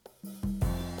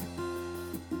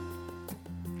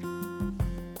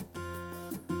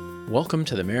Welcome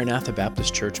to the Maranatha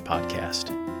Baptist Church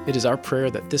podcast. It is our prayer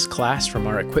that this class from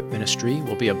our Equip ministry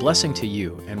will be a blessing to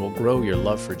you and will grow your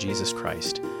love for Jesus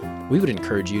Christ. We would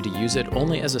encourage you to use it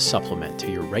only as a supplement to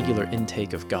your regular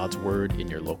intake of God's Word in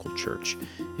your local church.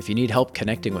 If you need help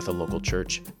connecting with a local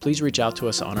church, please reach out to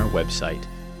us on our website,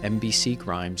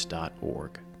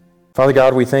 mbcgrimes.org. Father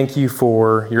God, we thank you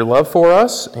for your love for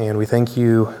us, and we thank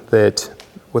you that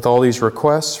with all these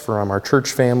requests from our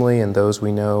church family and those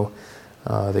we know,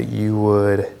 that you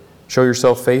would show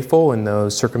yourself faithful in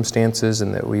those circumstances,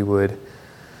 and that we would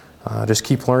just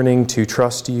keep learning to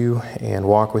trust you and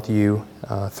walk with you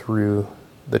through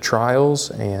the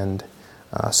trials and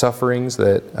sufferings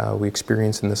that we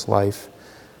experience in this life.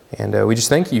 And we just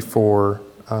thank you for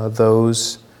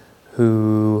those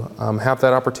who have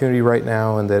that opportunity right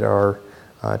now and that are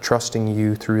trusting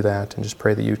you through that, and just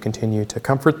pray that you would continue to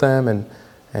comfort them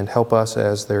and help us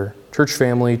as their church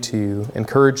family to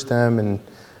encourage them and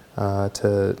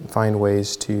to find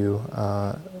ways to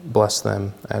bless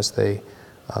them as they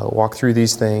walk through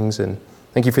these things. And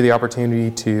thank you for the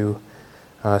opportunity to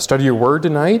study your word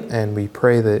tonight, and we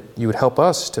pray that you would help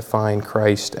us to find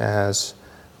Christ as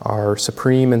our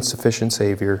supreme and sufficient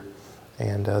Savior,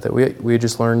 and that we would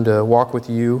just learn to walk with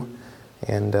you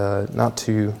and not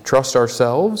to trust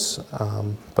ourselves,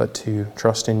 but to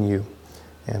trust in you.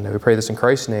 And we pray this in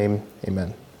Christ's name,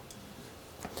 amen.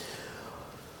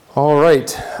 All right,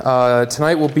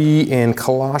 tonight we'll be in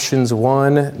Colossians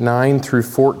 1, 9 through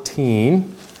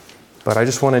 14, but I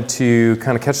just wanted to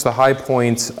kind of catch the high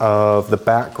points of the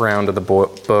background of the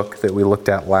book that we looked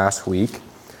at last week.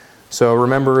 So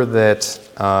remember that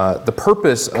the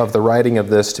purpose of the writing of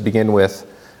this to begin with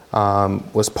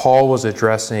was Paul was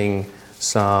addressing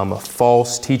some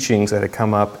false teachings that had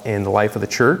come up in the life of the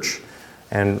church.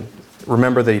 And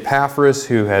remember that Epaphras,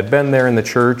 who had been there in the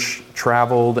church,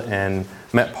 traveled and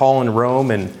met Paul in Rome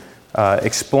and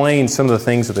explained some of the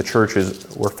things that the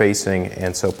churches were facing.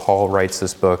 And so Paul writes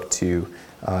this book to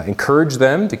encourage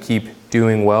them to keep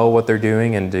doing well what they're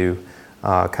doing, and to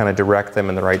kind of direct them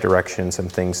in the right direction, some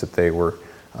things that they were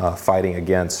fighting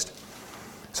against.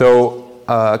 So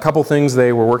a couple things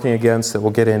they were working against that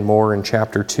we'll get in more in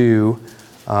chapter 2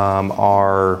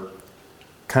 are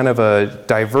kind of a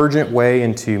divergent way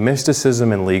into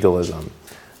mysticism and legalism.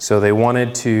 So they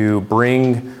wanted to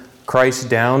bring Christ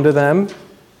down to them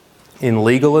in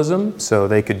legalism, so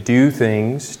they could do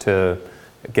things to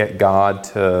get God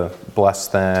to bless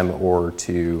them, or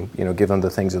to give them the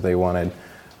things that they wanted,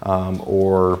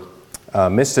 or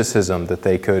mysticism, that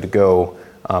they could go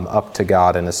up to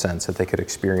God in a sense, that they could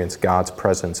experience God's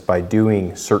presence by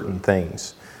doing certain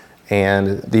things.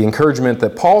 And the encouragement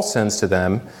that Paul sends to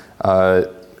them,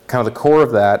 kind of the core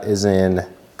of that is in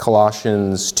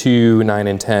Colossians 2, 9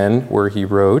 and 10, where he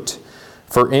wrote,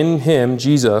 "For in him,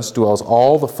 Jesus, dwells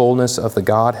all the fullness of the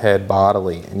Godhead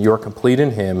bodily, and you are complete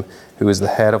in him, who is the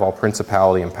head of all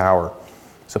principality and power."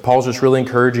 So Paul's just really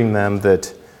encouraging them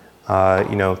that,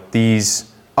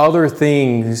 these other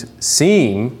things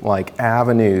seem like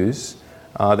avenues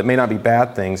that may not be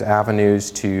bad things,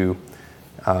 avenues to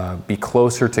be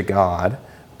closer to God,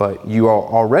 but you are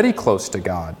already close to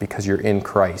God because you're in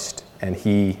Christ, and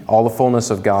all the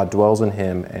fullness of God dwells in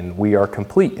him, and we are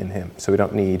complete in him, so we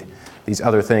don't need these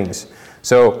other things.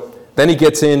 So then he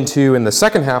gets into, in the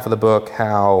second half of the book,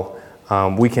 how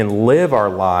we can live our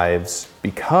lives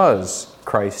because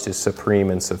Christ is supreme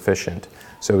and sufficient.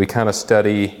 So we kind of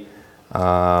study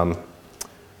the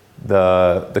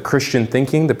Christian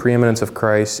thinking, the preeminence of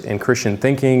Christ in Christian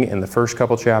thinking in the first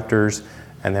couple chapters,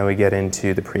 and then we get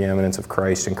into the preeminence of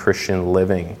Christ in Christian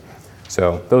living.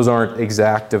 So those aren't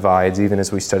exact divides, even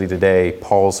as we study today.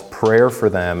 Paul's prayer for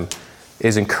them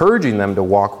is encouraging them to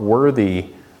walk worthy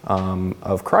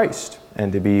of Christ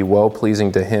and to be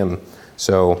well-pleasing to him.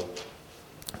 So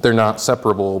they're not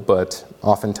separable, but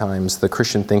oftentimes the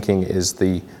Christian thinking is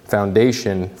the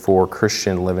foundation for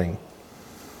Christian living.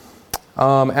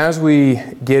 As we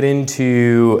get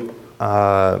into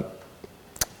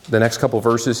the next couple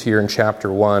verses here in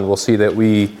chapter 1, we'll see that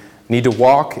we need to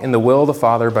walk in the will of the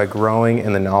Father by growing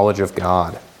in the knowledge of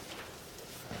God.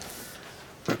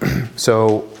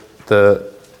 So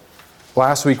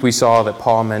last week we saw that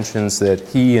Paul mentions that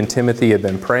he and Timothy had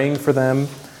been praying for them,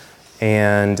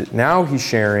 and now he's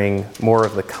sharing more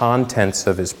of the contents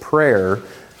of his prayer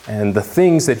and the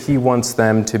things that he wants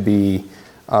them to be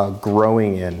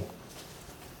growing in.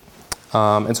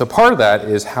 And so part of that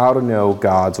is how to know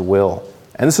God's will.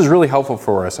 And this is really helpful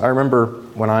for us. I remember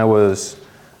when I was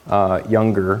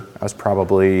younger, I was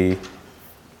probably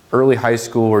early high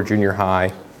school or junior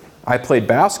high, I played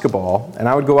basketball, and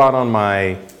I would go out on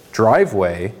my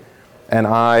driveway, and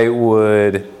I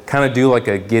would kind of do like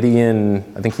a Gideon,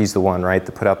 I think he's the one, right,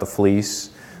 to put out the fleece.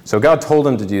 So God told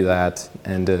him to do that,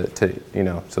 and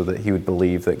so that he would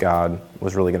believe that God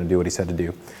was really going to do what he said to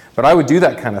do. But I would do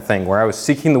that kind of thing where I was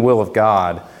seeking the will of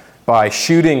God by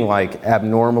shooting like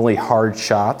abnormally hard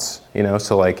shots,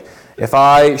 so like if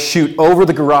I shoot over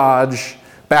the garage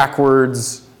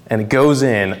backwards and it goes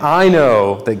in, I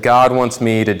know that God wants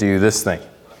me to do this thing.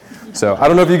 So I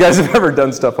don't know if you guys have ever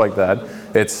done stuff like that.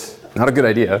 It's not a good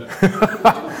idea.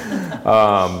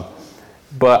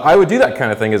 But I would do that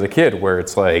kind of thing as a kid where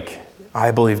it's like,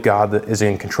 I believe God is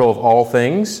in control of all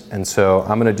things, and so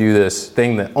I'm going to do this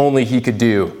thing that only He could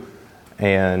do.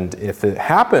 And if it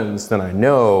happens, then I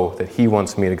know that He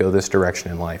wants me to go this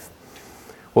direction in life.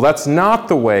 Well, that's not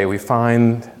the way we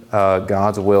find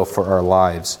God's will for our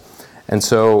lives. And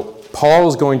so Paul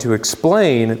is going to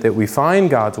explain that we find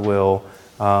God's will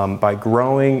by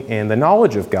growing in the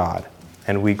knowledge of God.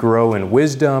 And we grow in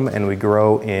wisdom, and we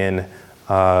grow in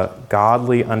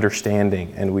godly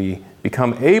understanding, and we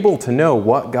become able to know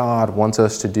what God wants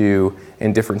us to do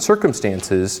in different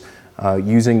circumstances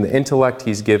using the intellect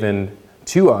He's given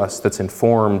to us that's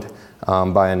informed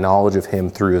by a knowledge of Him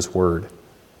through His Word.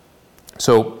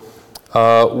 So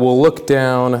we'll look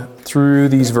down through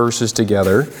these verses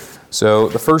together. So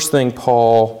the first thing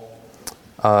Paul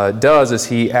does is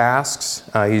he asks,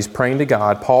 he's praying to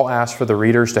God. Paul asks for the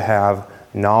readers to have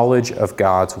knowledge of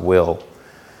God's will.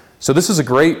 So this is a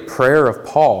great prayer of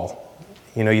Paul.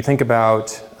 You think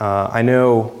about, I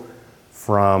know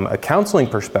from a counseling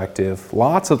perspective,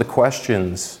 lots of the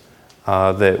questions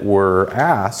that were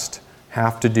asked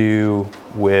have to do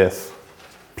with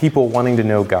people wanting to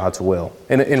know God's will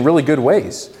in really good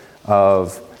ways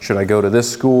of, should I go to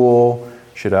this school?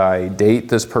 Should I date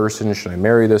this person? Should I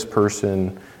marry this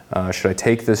person? Should I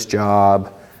take this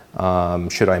job?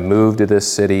 Should I move to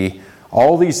this city?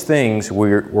 All these things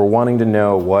we're wanting to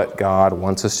know what God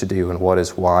wants us to do and what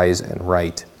is wise and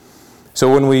right.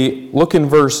 So when we look in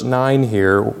verse 9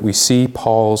 here, we see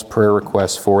Paul's prayer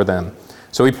request for them.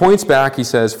 So he points back, he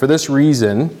says, for this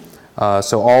reason,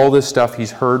 so all this stuff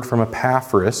he's heard from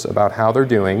Epaphras about how they're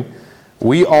doing,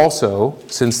 we also,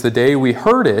 since the day we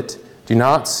heard it, do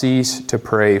not cease to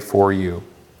pray for you.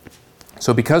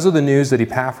 So because of the news that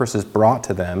Epaphras has brought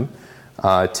to them,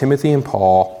 Timothy and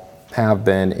Paul have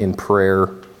been in prayer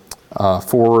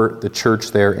for the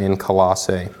church there in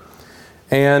Colossae.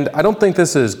 And I don't think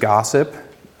this is gossip.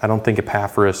 I don't think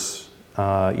Epaphras,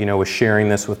 was sharing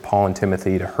this with Paul and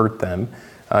Timothy to hurt them.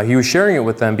 He was sharing it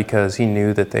with them because he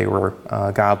knew that they were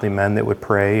godly men that would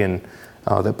pray, and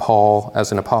that Paul,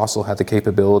 as an apostle, had the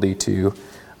capability to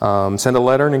send a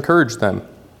letter and encourage them.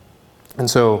 And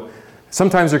so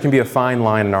sometimes there can be a fine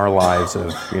line in our lives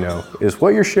of, is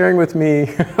what you're sharing with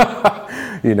me,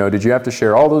 did you have to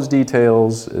share all those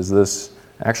details? Is this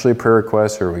actually a prayer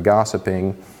request, or are we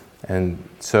gossiping? And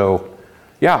so,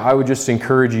 I would just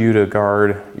encourage you to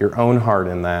guard your own heart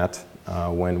in that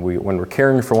when we're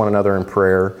caring for one another in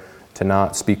prayer, to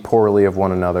not speak poorly of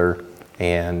one another,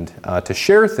 and to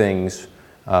share things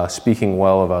speaking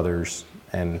well of others,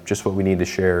 and just what we need to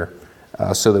share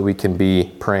so that we can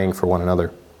be praying for one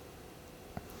another.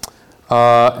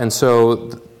 And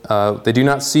so they do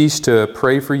not cease to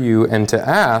pray for you and to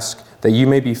ask that you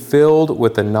may be filled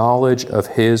with the knowledge of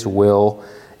His will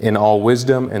in all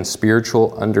wisdom and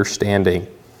spiritual understanding.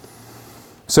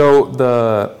 So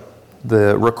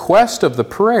the request of the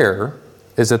prayer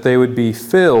is that they would be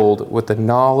filled with the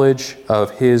knowledge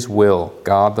of His will,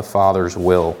 God the Father's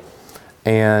will.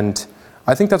 And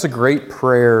I think that's a great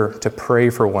prayer to pray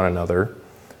for one another.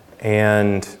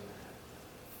 And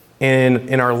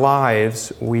in our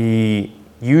lives, we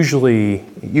usually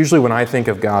when I think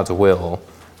of God's will,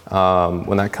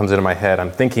 when that comes into my head,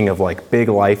 I'm thinking of like big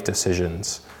life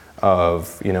decisions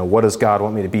of, what does God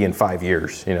want me to be in 5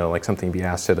 years? Like something to be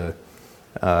asked at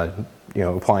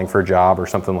applying for a job or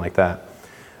something like that.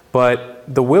 But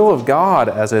the will of God,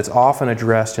 as it's often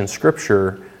addressed in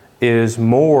Scripture, is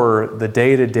more the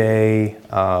day-to-day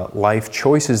life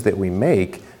choices that we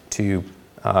make to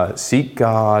seek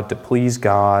God, to please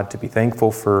God, to be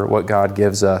thankful for what God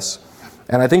gives us.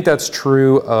 And I think that's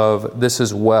true of this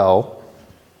as well.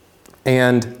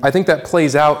 And I think that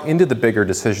plays out into the bigger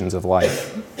decisions of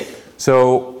life.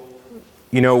 So,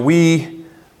 we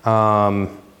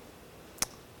often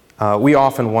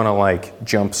want to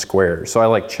jump squares. So I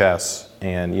like chess,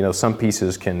 and some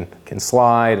pieces can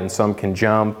slide and some can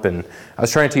jump. And I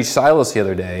was trying to teach Silas the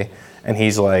other day, and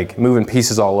he's moving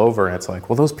pieces all over, and it's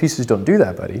well, those pieces don't do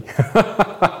that, buddy.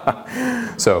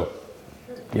 So,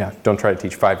 don't try to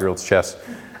teach 5-year-olds chess.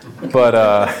 But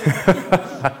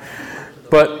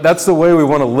But that's the way we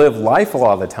want to live life a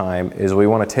lot of the time, is we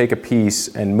want to take a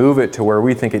piece and move it to where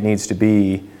we think it needs to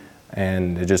be,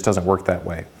 and it just doesn't work that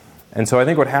way. And so I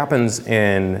think what happens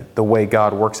in the way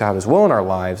God works out His will in our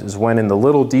lives is when in the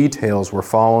little details we're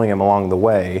following Him along the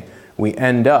way, we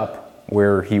end up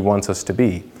where He wants us to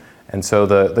be. And so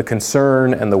the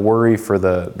concern and the worry for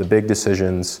the big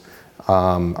decisions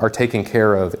are taken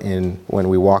care of when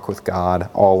we walk with God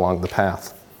all along the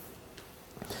path.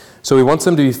 So He wants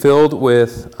them to be filled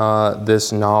with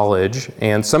this knowledge,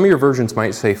 and some of your versions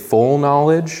might say full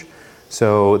knowledge.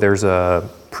 So there's a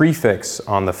prefix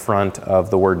on the front of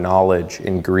the word knowledge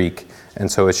in Greek, and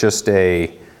so it's just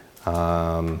it's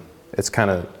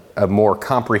kind of a more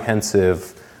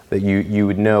comprehensive, that you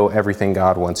would know everything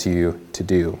God wants you to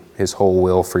do, His whole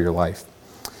will for your life.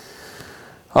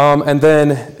 And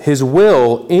then His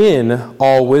will in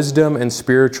all wisdom and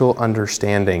spiritual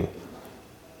understanding.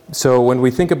 So when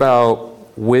we think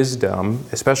about wisdom,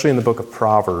 especially in the book of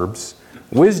Proverbs,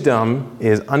 wisdom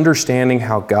is understanding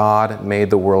how God made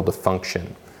the world to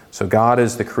function. So God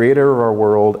is the creator of our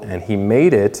world, and He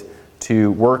made it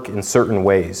to work in certain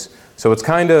ways. So it's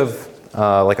kind of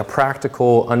like a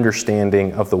practical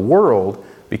understanding of the world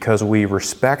because we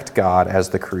respect God as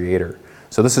the creator.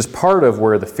 So this is part of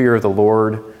where the fear of the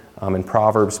Lord in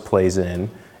Proverbs plays in,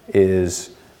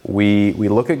 is we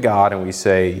look at God and we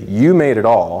say, you made it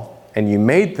all, and you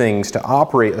made things to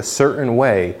operate a certain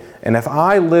way, and if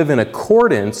I live in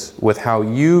accordance with how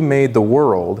you made the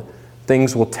world,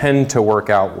 things will tend to work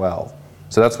out well.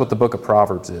 So that's what the book of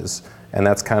Proverbs is, and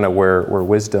that's kind of where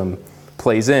wisdom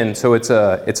plays in. So it's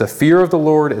a fear of the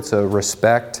Lord, it's a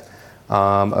respect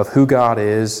of who God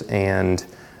is, and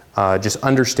just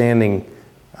understanding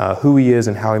who He is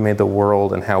and how He made the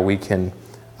world and how we can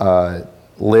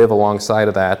live alongside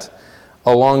of that,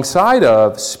 alongside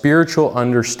of spiritual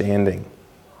understanding.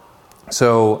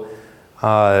 So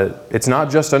it's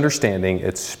not just understanding,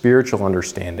 it's spiritual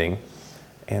understanding.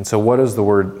 And so what does the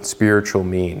word spiritual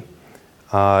mean?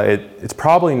 It's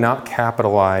probably not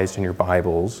capitalized in your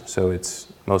Bibles, so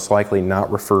it's most likely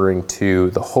not referring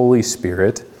to the Holy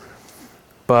Spirit,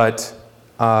 but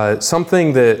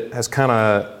something that has kind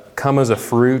of come as a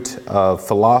fruit of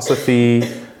philosophy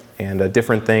and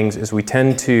different things is we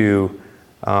tend to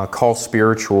call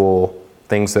spiritual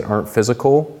things that aren't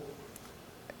physical.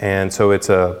 And so it's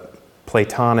a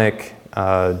Platonic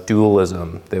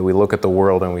dualism that we look at the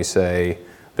world and we say,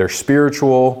 they're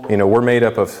spiritual, we're made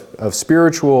up of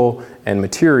spiritual and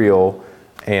material,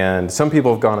 and some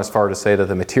people have gone as far to say that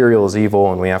the material is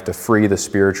evil and we have to free the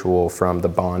spiritual from the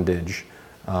bondage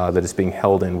that is being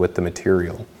held in with the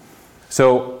material.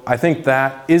 So I think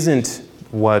that isn't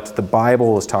what the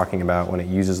Bible is talking about when it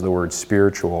uses the word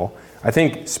spiritual. I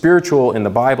think spiritual in the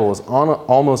Bible is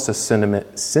almost a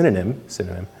synonym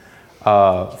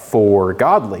for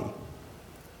godly.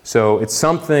 So it's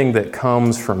something that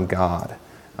comes from God.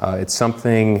 It's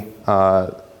something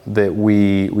that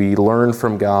we learn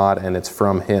from God, and it's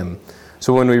from Him.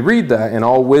 So when we read that, in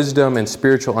all wisdom and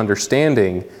spiritual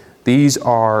understanding, these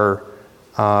are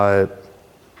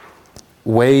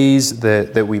ways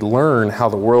that we learn how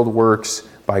the world works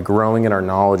by growing in our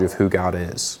knowledge of who God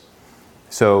is.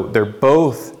 So they're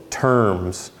both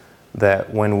terms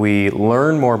that when we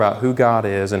learn more about who God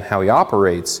is and how He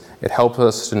operates, it helps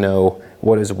us to know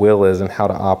what His will is and how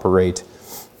to operate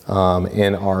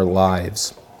in our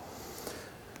lives.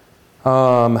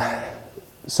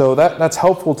 So that's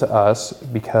helpful to us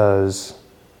because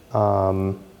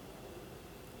Paul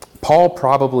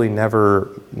probably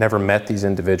never met these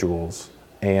individuals,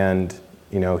 and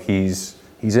he's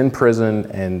in prison,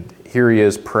 and here he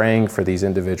is praying for these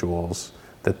individuals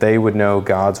that they would know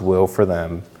God's will for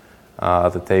them,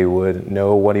 that they would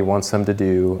know what He wants them to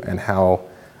do and how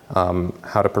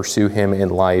to pursue Him in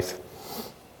life.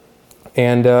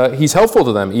 And He's helpful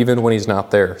to them even when He's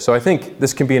not there. So I think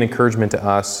this can be an encouragement to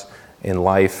us in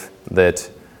life that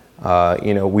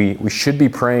we should be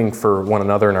praying for one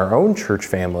another in our own church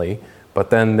family, but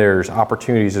then there's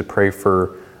opportunities to pray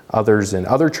for others in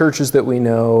other churches that we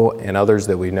know and others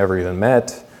that we've never even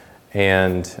met,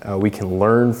 and we can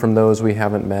learn from those we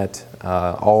haven't met,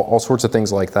 all sorts of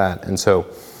things like that. And so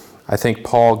I think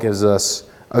Paul gives us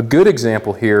a good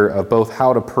example here of both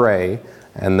how to pray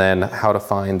and then how to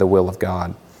find the will of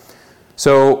God.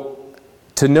 So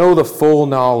to know the full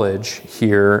knowledge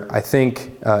here, I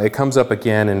think it comes up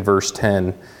again in verse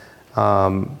 10,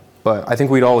 but I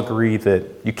think we'd all agree that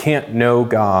you can't know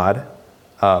God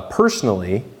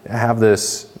personally, have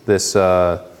this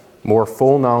more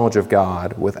full knowledge of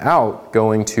God without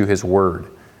going to His Word,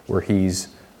 where He's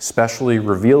specially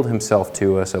revealed Himself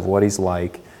to us of what He's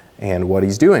like and what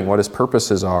He's doing, what His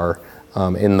purposes are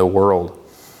in the world.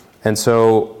 And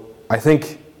so I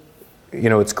think,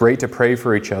 it's great to pray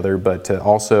for each other, but to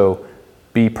also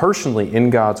be personally in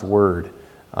God's Word,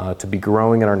 to be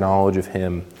growing in our knowledge of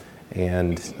Him,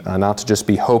 and not to just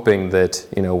be hoping that,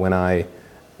 when I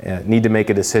need to make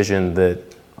a decision that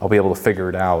I'll be able to figure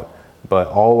it out, but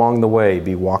all along the way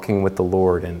be walking with the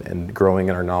Lord and growing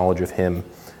in our knowledge of Him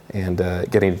and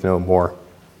getting to know more.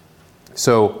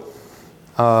 So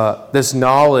this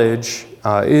knowledge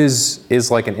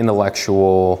is like an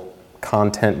intellectual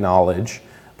content knowledge,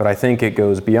 but I think it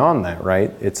goes beyond that,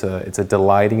 right? It's a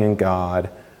delighting in God,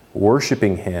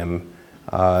 worshiping Him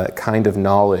kind of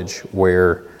knowledge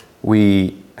where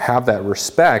we have that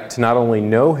respect to not only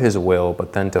know His will,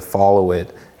 but then to follow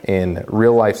it in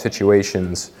real life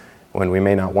situations when we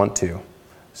may not want to.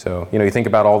 So, you think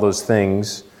about all those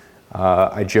things.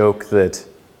 I joke that,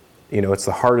 it's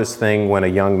the hardest thing when a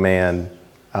young man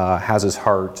has his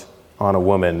heart on a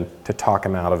woman to talk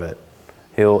him out of it.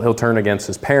 He'll turn against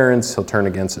his parents, he'll turn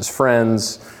against his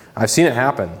friends. I've seen it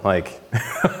happen. Like,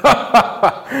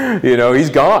 he's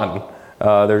gone.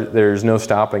 There's no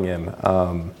stopping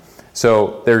him.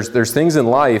 So there's things in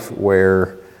life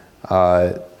where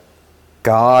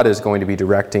God is going to be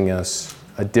directing us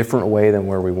a different way than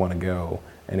where we want to go.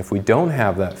 And if we don't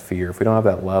have that fear, if we don't have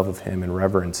that love of Him and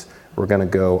reverence, we're going to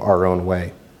go our own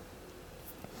way.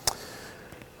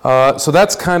 So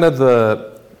that's kind of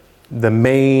the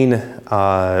main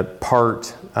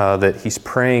part that he's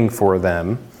praying for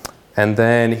them. And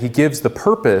then he gives the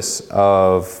purpose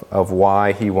of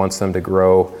why he wants them to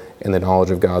grow in the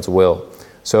knowledge of God's will.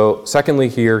 So secondly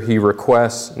here, he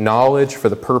requests knowledge for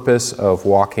the purpose of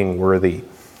walking worthy.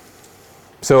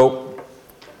 So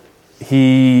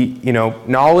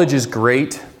knowledge is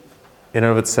great in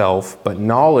and of itself, but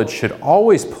knowledge should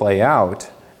always play out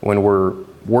when we're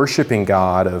worshiping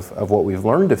God of what we've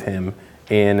learned of Him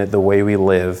in the way we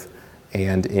live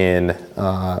and in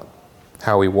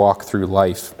how we walk through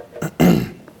life.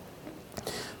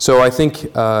 So I think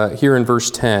here in verse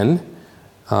 10,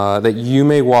 that you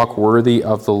may walk worthy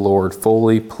of the Lord,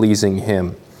 fully pleasing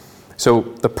Him. So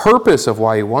the purpose of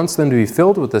why he wants them to be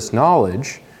filled with this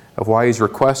knowledge, of why he's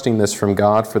requesting this from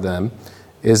God for them,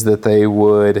 is that they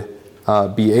would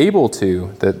be able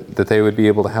to, that they would be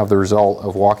able to have the result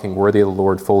of walking worthy of the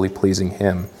Lord, fully pleasing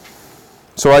Him.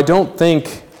 So I don't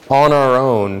think on our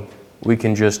own we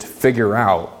can just figure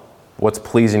out what's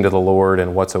pleasing to the Lord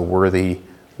and what's a worthy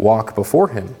walk before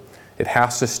Him. It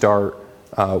has to start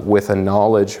with a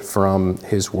knowledge from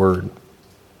His Word.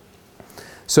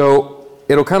 So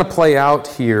it'll kind of play out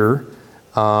here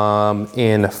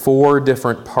in 4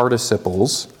 different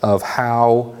participles of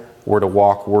how we're to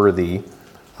walk worthy.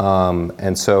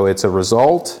 And so it's a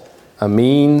result, a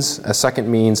means, a second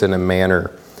means, and a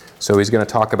manner. So he's going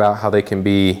to talk about how they can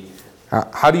be,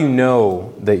 how do you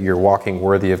know that you're walking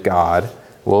worthy of God?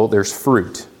 Well, there's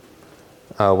fruit.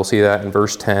 We'll see that in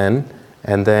verse 10.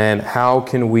 And then how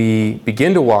can we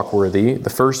begin to walk worthy? The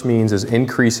first means is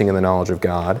increasing in the knowledge of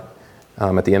God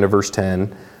at the end of verse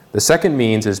 10. The second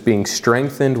means is being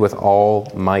strengthened with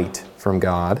all might from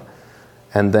God.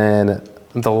 And then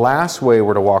the last way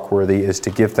we're to walk worthy is to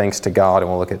give thanks to God, and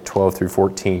we'll look at 12 through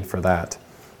 14 for that.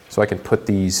 So I can put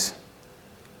these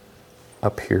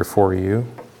up here for you.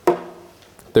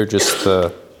 They're just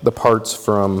the parts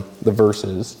from the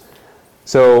verses.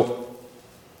 So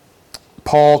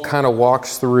Paul kind of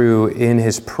walks through in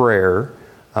his prayer.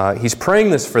 He's praying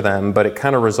this for them, but it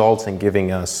kind of results in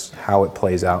giving us how it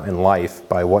plays out in life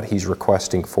by what he's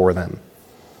requesting for them.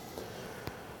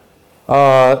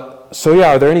 So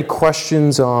yeah, are there any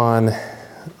questions on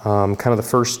kind of the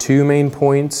first 2 main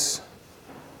points?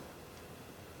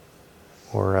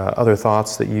 Or other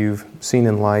thoughts that you've seen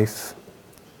in life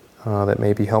that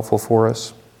may be helpful for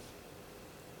us?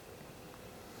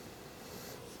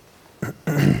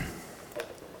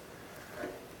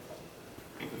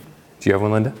 Do you have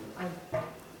one, Linda? I'm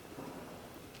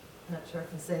not sure I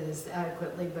can say this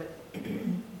adequately, but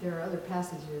there are other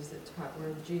passages that talk where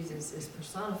Jesus is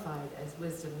personified as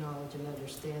wisdom, knowledge, and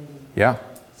understanding. Yeah.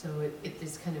 So it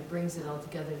just kind of brings it all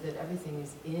together that everything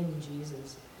is in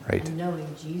Jesus. Right. And knowing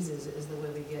Jesus is the way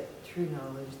we get true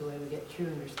knowledge, the way we get true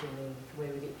understanding, the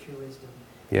way we get true wisdom.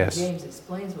 Yes. James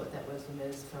explains what that wisdom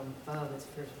is from above. It's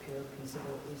first pure,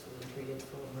 considerate, easily treated,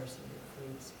 full of mercy and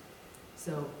fruits.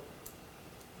 So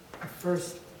our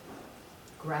first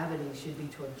gravity should be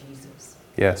toward Jesus.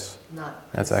 Yes.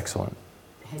 Not that's excellent.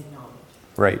 Head knowledge.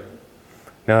 Right.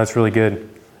 No, that's really good.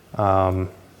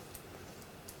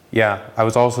 Yeah, I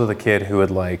was also the kid who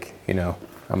would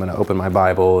I'm going to open my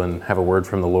Bible and have a word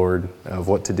from the Lord of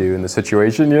what to do in the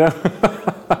situation,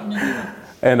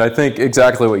 And I think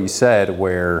exactly what you said,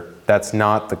 where that's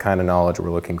not the kind of knowledge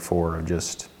we're looking for of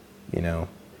just,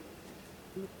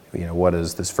 what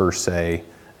does this verse say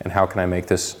and how can I make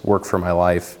this work for my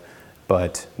life?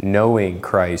 But knowing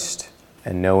Christ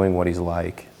and knowing what he's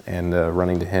like and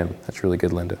running to him. That's really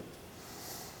good, Linda.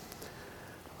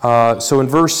 So in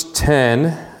verse 10,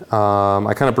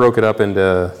 I kind of broke it up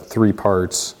into 3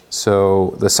 parts.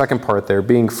 So the second part there,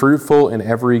 being fruitful in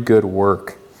every good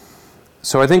work.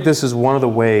 So I think this is one of the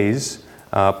ways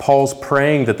Paul's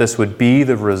praying that this would be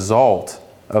the result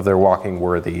of their walking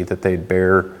worthy, that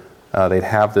they'd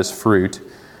have this fruit.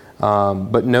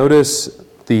 But notice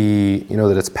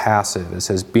that it's passive. It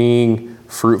says being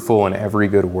fruitful in every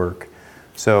good work.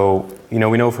 So, we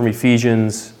know from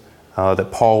Ephesians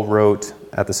that Paul wrote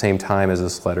at the same time as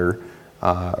this letter,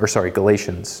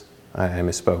 Galatians, I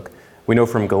misspoke. We know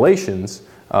from Galatians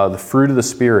the fruit of the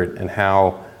Spirit and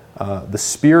how the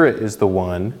Spirit is the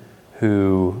one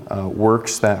who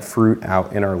works that fruit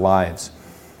out in our lives.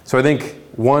 So I think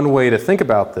one way to think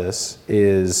about this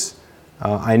is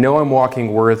I know I'm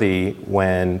walking worthy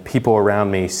when people around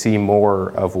me see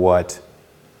more of what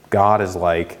God is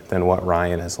like than what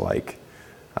Ryan is like.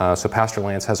 So Pastor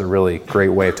Lance has a really great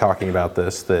way of talking about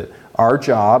this, that our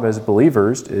job as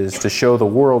believers is to show the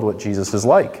world what Jesus is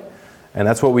like. And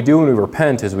that's what we do when we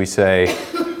repent, is we say,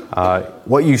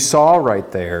 what you saw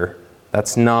right there,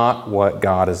 that's not what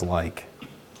God is like.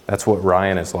 That's what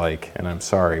Ryan is like, and I'm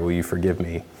sorry, will you forgive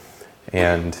me?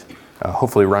 And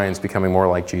hopefully Ryan's becoming more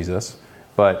like Jesus.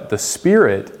 But the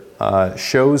Spirit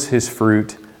shows his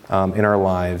fruit in our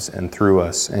lives and through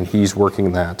us, and he's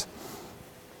working that.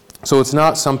 So it's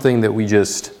not something that we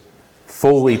just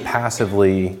fully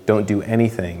passively don't do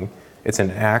anything. It's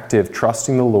an active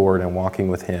trusting the Lord and walking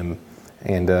with him,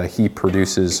 and he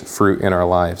produces fruit in our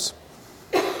lives.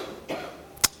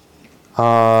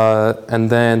 And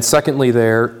then secondly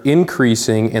there,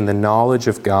 increasing in the knowledge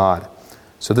of God.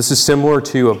 So this is similar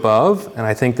to above, and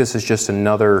I think this is just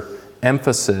another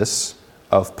emphasis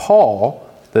of Paul,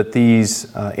 that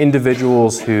these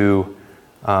individuals who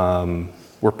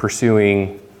were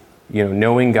pursuing,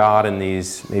 knowing God in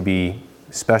these maybe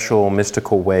special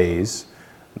mystical ways,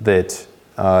 that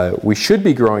we should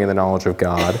be growing in the knowledge of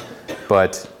God,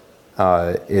 but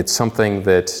it's something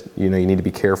that you need to be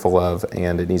careful of,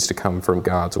 and it needs to come from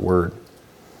God's word.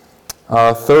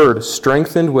 Third,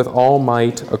 strengthened with all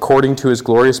might according to his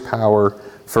glorious power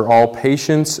for all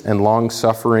patience and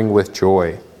long-suffering with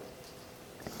joy.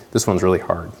 This one's really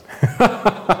hard.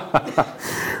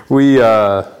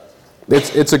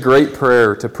 It's a great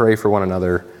prayer to pray for one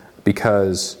another,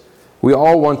 because we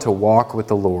all want to walk with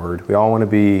the Lord. We all want to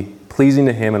be pleasing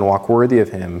to him and walk worthy of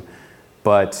him,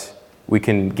 but we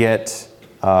can get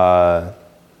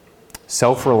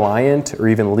self-reliant or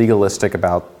even legalistic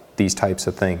about these types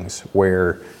of things,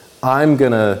 where I'm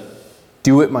going to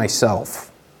do it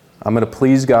myself. I'm going to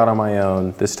please God on my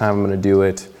own. This time I'm going to do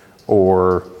it.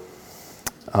 Or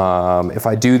if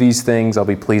I do these things, I'll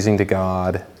be pleasing to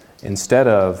God, instead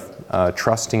of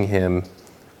trusting him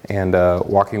and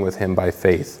walking with him by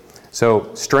faith.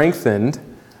 So strengthened,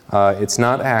 it's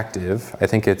not active. I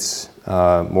think it's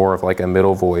more of like a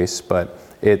middle voice, but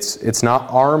it's not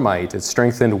our might. It's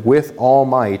strengthened with all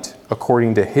might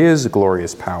according to his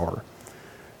glorious power.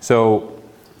 So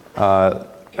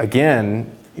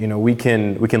again, we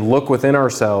can look within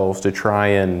ourselves to try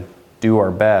and do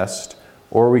our best,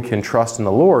 or we can trust in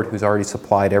the Lord, who's already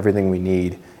supplied everything we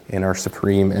need in our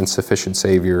supreme and sufficient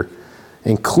Savior,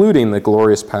 including the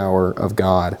glorious power of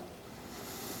God.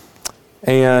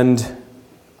 And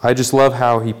I just love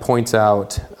how he points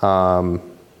out, kind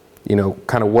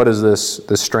of what is this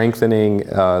strengthening,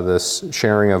 this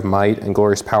sharing of might and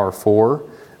glorious power for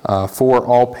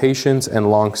all patience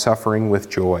and long-suffering with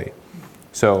joy.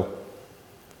 So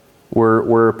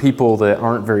we're people that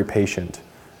aren't very patient.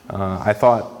 I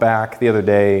thought back the other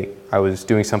day, I was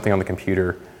doing something on the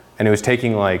computer, and it was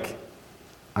taking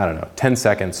 10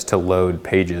 seconds to load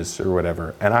pages or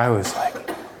whatever. And I was like,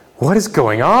 what is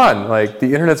going on?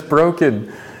 The internet's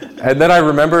broken. And then I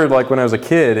remembered when I was a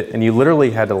kid, and you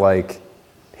literally had to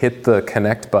hit the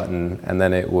connect button, and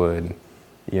then it would,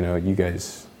 you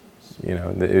guys,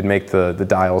 it would make the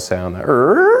dial sound,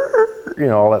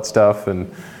 all that stuff.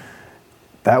 And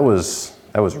that was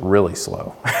really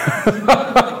slow.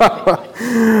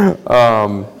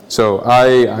 So I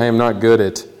am not good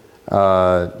at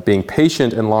being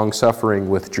patient and long-suffering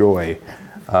with joy.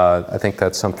 I think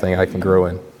that's something I can grow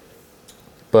in.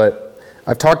 But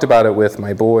I've talked about it with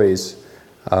my boys.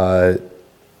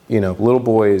 Little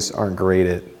boys aren't great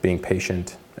at being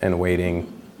patient and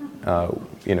waiting,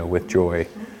 with joy.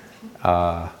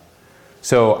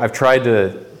 So I've tried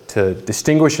to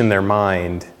distinguish in their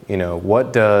mind,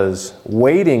 what does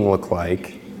waiting look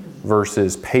like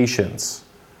versus patience?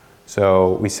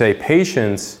 So we say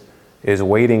patience is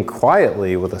waiting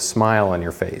quietly with a smile on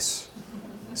your face.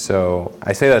 So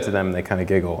I say that to them, and they kind of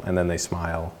giggle, and then they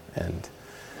smile. And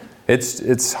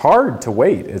it's hard to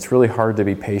wait. It's really hard to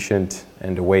be patient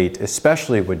and to wait,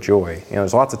 especially with joy.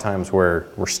 There's lots of times where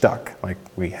we're stuck, like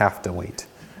we have to wait.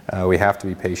 We have to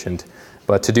be patient.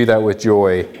 But to do that with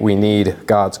joy, we need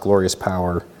God's glorious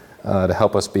power to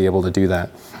help us be able to do that.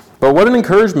 But what an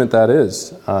encouragement that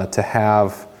is to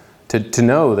have, to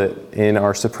know that in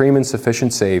our supreme and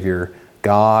sufficient Savior,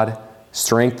 God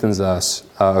strengthens us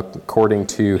according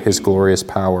to His glorious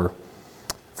power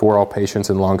for all patience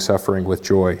and long-suffering with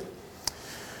joy.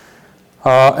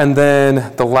 And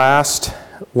then the last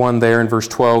one there in verse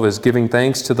 12 is giving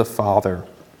thanks to the Father.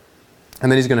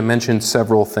 And then he's going to mention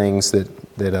several things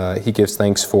that he gives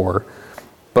thanks for.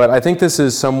 But I think this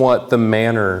is somewhat the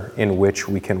manner in which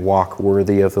we can walk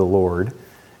worthy of the Lord,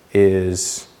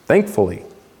 is thankfully,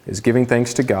 is giving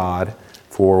thanks to God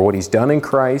for what He's done in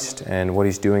Christ and what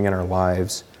He's doing in our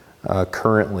lives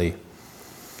currently.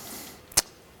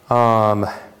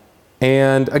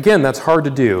 And again, that's hard to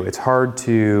do. It's hard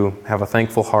to have a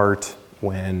thankful heart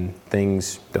when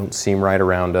things don't seem right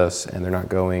around us and they're not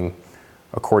going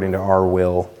according to our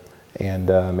will, and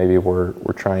maybe we're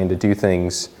trying to do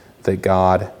things that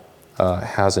God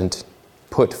hasn't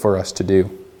put for us to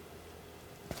do.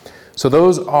 So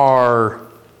those are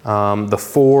the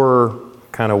four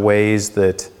kind of ways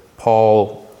that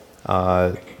Paul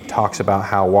talks about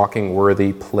how walking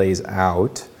worthy plays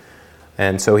out.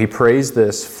 And so he prays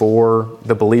this for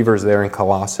the believers there in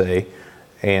Colossae.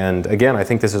 And again, I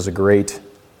think this is a great,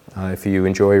 if you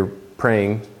enjoy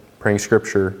praying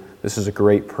Scripture, this is a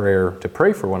great prayer to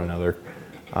pray for one another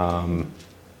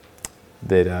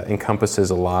that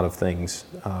encompasses a lot of things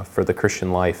for the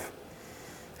Christian life.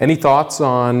 Any thoughts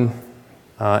on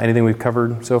anything we've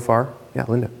covered so far? Yeah,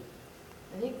 Linda.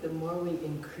 I think the more we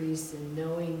increase in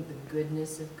knowing the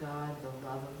goodness of God, the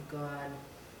love of God,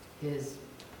 His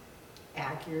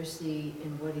accuracy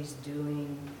in what He's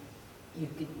doing, you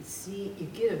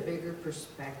get a bigger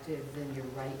perspective than you're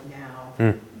right now.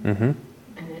 Mm-hmm.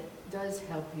 And it does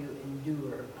help you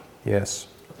endure. Yes.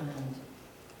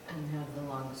 And have the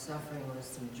long suffering with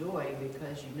some joy,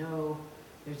 because you know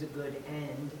there's a good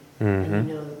end. Mm-hmm. And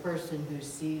you know the person who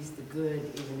sees the good,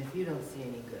 even if you don't see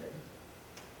any good,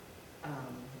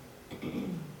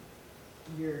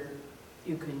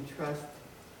 you can trust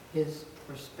his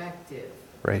perspective.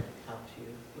 Right. Helps you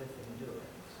with endurance.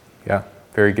 Yeah,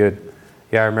 very good.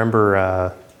 Yeah, I remember,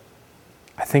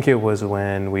 I think it was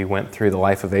when we went through the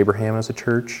life of Abraham as a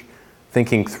church,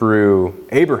 thinking through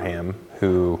Abraham,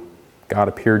 who God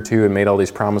appeared to and made all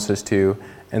these promises to,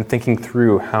 and thinking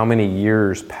through how many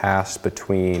years passed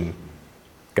between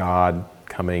God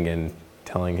coming and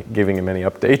giving him any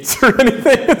updates or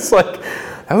anything. It's like,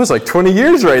 that was like 20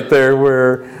 years right there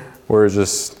where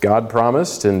just God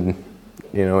promised, and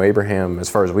Abraham, as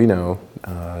far as we know,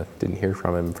 didn't hear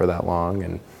from him for that long.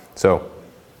 And so,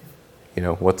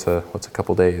 what's a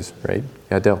couple days, right?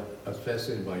 Yeah, Dale. I was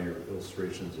fascinated by your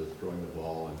illustrations of throwing the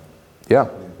ball and yeah.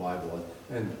 the Bible.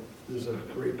 And there's a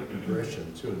great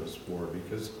progression, too, in the sport,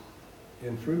 because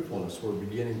in fruitfulness, we're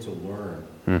beginning to learn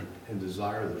and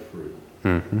desire the fruit.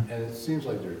 Mm-hmm. And it seems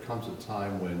like there comes a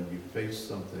time when you face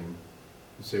something,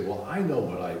 you say, well, I know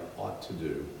what I ought to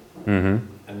do. Mm-hmm.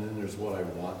 And then there's what I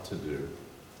want to do.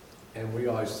 And we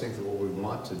always think that what we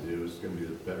want to do is going to be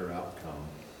the better outcome.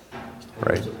 And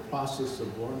right. There's a process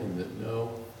of learning that,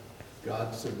 no,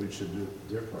 God said we should do it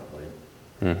differently.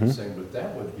 Mm-hmm. Saying, but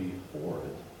that would be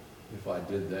horrid if I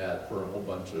did that for a whole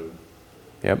bunch of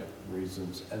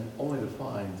reasons, and only to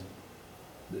find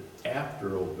that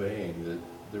after obeying that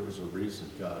there was a reason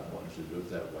God wanted you to do it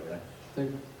that way.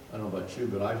 And I don't know about you,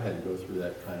 but I've had to go through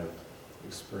that kind of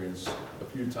experience a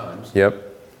few times. Yep.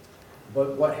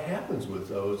 But what happens with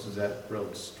those is that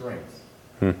builds strength,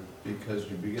 because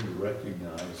you begin to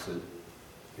recognize that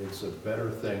it's a better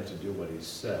thing to do what He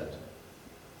said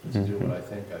than to do what I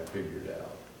think I figured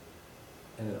out.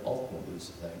 And it ultimately is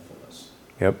thankfulness.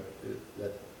 Yep.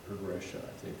 That progression,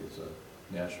 I think, is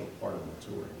a natural part of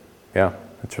maturing. Yeah,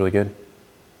 that's really good.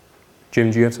 Jim,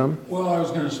 do you have something? Well, I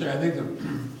was going to say, I think that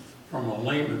from a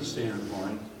layman's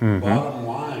standpoint, bottom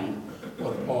line,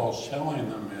 what Paul's telling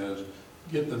them is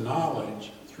get the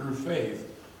knowledge through faith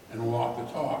and walk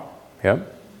the talk.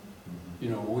 Yep.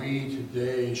 We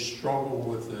today struggle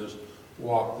with this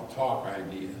walk the talk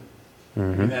idea.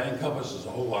 And that encompasses a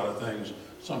whole lot of things,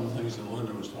 some of the things that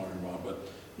Linda was talking about. But,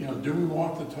 do we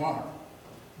walk the talk?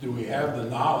 Do we have the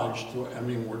knowledge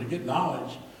we're to get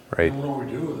knowledge, right. and what do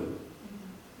we do with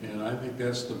it? And I think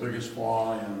that's the biggest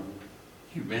flaw in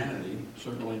humanity,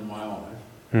 certainly in my life.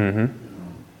 Mm-hmm. You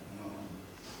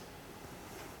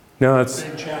know, No, it's a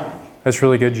big challenge. that's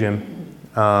really good, Jim.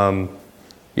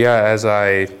 Yeah, as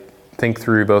I think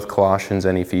through both Colossians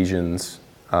and Ephesians,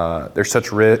 there's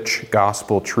such rich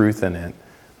gospel truth in it,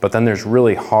 but then there's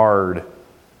really hard,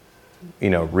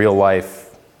 real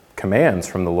life commands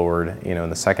from the Lord, in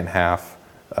the second half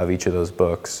of each of those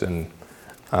books, and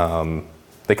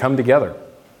they come together,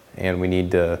 and we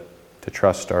need to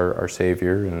trust our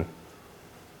Savior and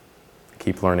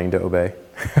keep learning to obey.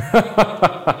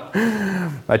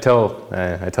 I tell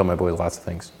my boys lots of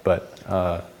things, but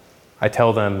I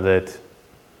tell them that,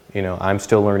 I'm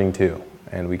still learning too,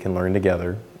 and we can learn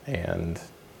together, and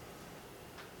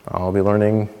I'll be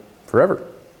learning forever.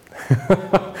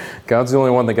 God's the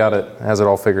only one that has it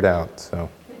all figured out. So.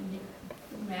 Can you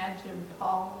imagine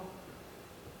Paul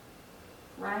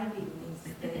writing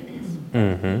these things?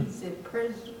 Mm-hmm. He's a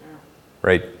prisoner.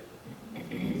 Right.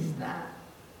 He's not.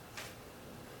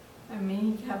 I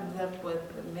mean, he comes up with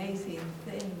amazing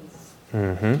things,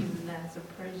 Mm-hmm. even as a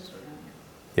prisoner.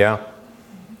 Yeah.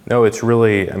 No, it's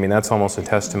really, that's almost a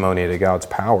testimony to God's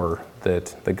power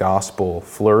that the gospel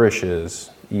flourishes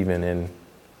even in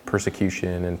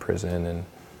persecution and prison and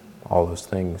all those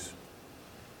things.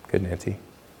 Good, Nancy.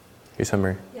 You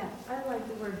summary? Yeah, I like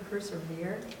the word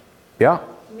persevere. Yeah.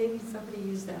 Maybe somebody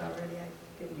used that already, I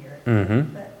couldn't hear it.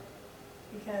 Mm-hmm. But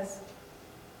because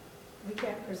we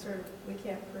can't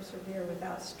persevere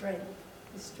without strength.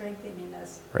 He's strengthening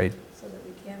us Right. so that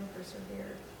we can persevere,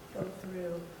 go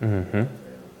through. Mm-hmm. Go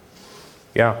through.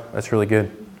 Yeah, that's really good.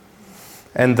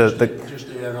 And Just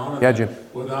to add on to Yeah, that, Jim.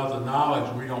 without the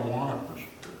knowledge, we don't want to persevere.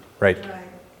 Right. Right.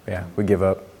 Yeah, we give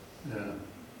up. Yeah.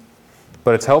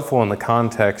 But it's helpful in the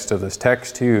context of this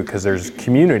text too, because there's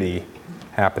community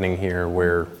happening here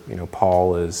where,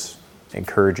 Paul is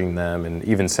encouraging them and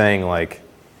even saying like,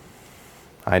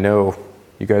 I know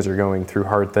you guys are going through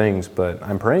hard things, but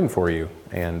I'm praying for you,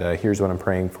 and here's what I'm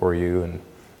praying for you. And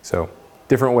so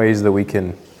different ways that we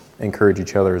can encourage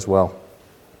each other as well.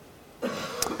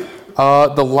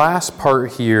 The last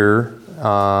part here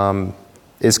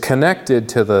is connected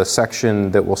to the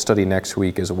section that we'll study next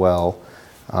week as well,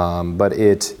 but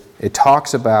it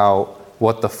talks about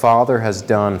what the Father has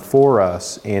done for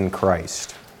us in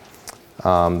Christ.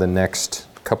 The next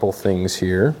couple things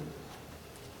here.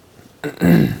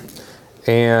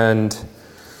 And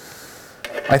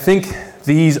I think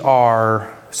these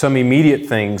are some immediate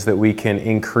things that we can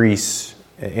increase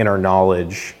in our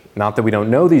knowledge. Not that we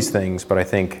don't know these things, but I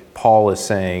think Paul is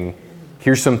saying,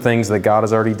 here's some things that God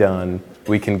has already done.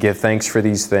 We can give thanks for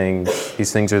these things.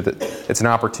 These things it's an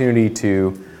opportunity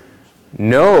to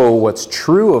know what's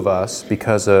true of us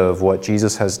because of what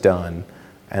Jesus has done,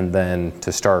 and then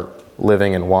to start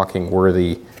living and walking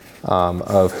worthy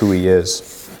of who He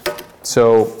is.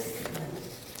 So,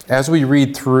 as we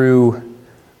read through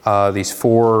these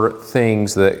four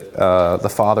things that the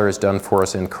Father has done for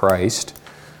us in Christ,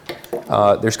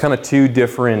 there's kind of two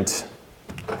different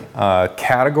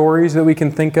categories that we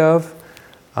can think of.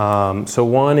 So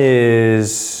one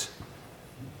is,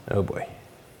 oh boy,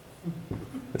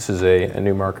 this is a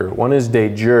new marker. One is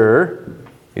de jure,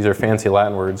 these are fancy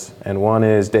Latin words, and one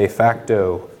is de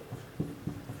facto.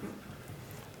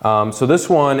 So this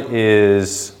one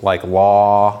is like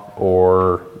law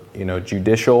or,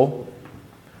 judicial.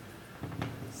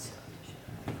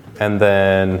 And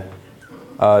then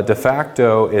de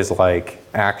facto is like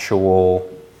actual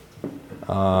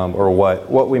or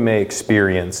what we may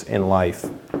experience in life.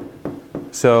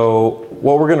 So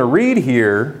what we're going to read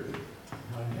here.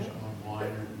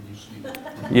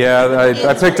 Yeah,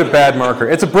 I picked a bad marker.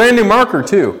 It's a brand new marker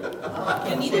too.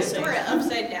 You need to store it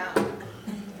upside down.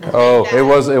 Oh, it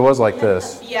was like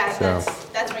this. Yeah, So.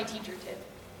 that's my teacher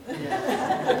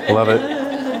tip. Love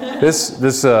it. This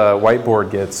whiteboard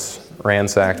gets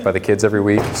ransacked by the kids every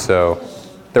week, so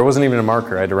there wasn't even a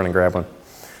marker. I had to run and grab one.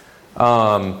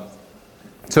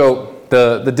 So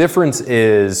the difference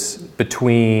is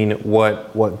between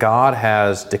what God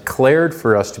has declared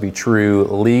for us to be true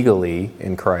legally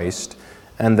in Christ,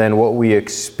 and then what we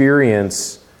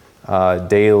experience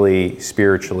daily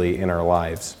spiritually in our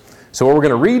lives. So what we're going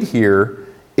to read here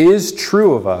is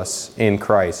true of us in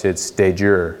Christ. It's de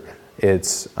jure.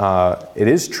 It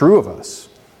is true of us.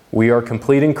 We are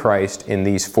complete in Christ in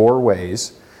these four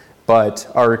ways, but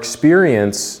our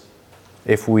experience,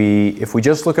 if we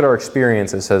just look at our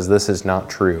experience, it says this is not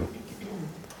true.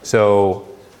 So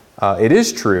it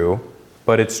is true,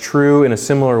 but it's true in a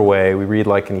similar way. We read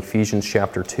like in Ephesians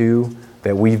chapter 2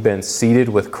 that we've been seated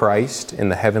with Christ in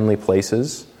the heavenly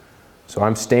places. So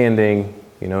I'm standing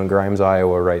in Grimes,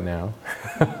 Iowa right now.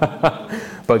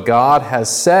 But God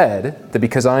has said that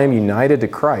because I am united to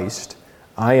Christ,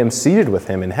 I am seated with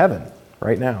him in heaven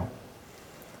right now.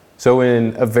 So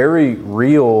in a very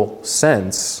real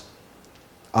sense,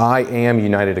 I am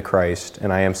united to Christ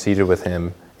and I am seated with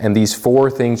him. And these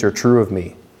 4 things are true of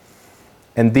me.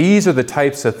 And these are the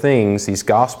types of things, these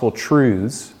gospel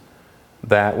truths,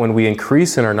 that when we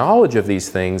increase in our knowledge of these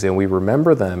things and we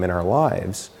remember them in our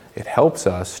lives, it helps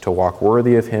us to walk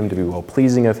worthy of him, to be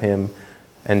well-pleasing of him,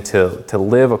 and to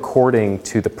live according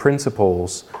to the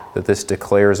principles that this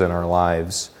declares in our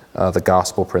lives, the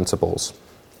gospel principles.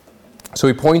 So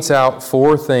he points out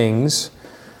 4 things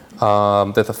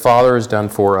that the Father has done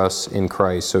for us in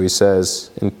Christ. So he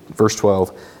says in verse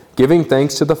 12, giving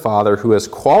thanks to the Father who has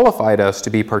qualified us to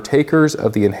be partakers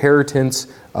of the inheritance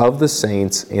of the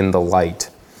saints in the light.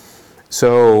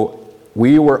 So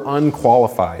we were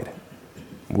unqualified.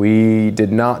 We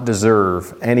did not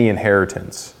deserve any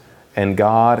inheritance. And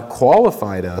God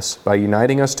qualified us by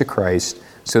uniting us to Christ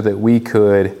so that we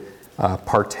could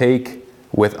partake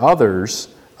with others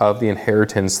of the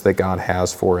inheritance that God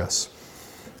has for us.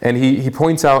 And he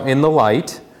points out in the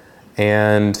light,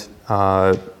 and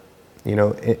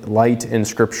light in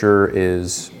Scripture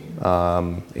is,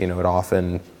 it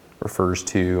often refers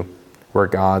to where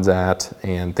God's at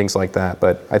and things like that.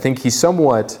 But I think he's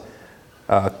somewhat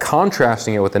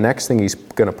contrasting it with the next thing he's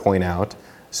going to point out.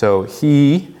 So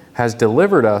he has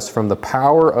delivered us from the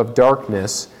power of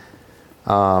darkness.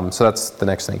 So that's the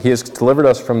next thing. He has delivered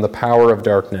us from the power of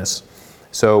darkness.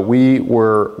 So we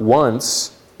were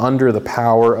once under the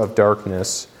power of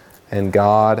darkness, and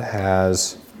God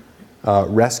has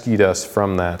rescued us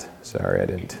from that. Sorry, I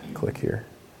didn't click here.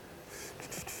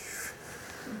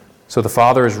 So the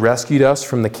Father has rescued us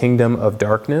from the kingdom of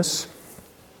darkness.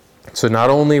 So not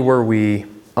only were we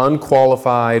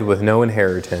unqualified with no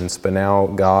inheritance, but now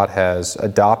God has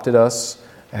adopted us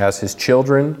as his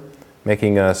children,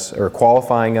 making us or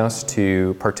qualifying us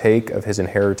to partake of his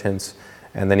inheritance,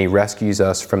 and then he rescues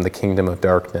us from the kingdom of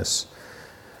darkness.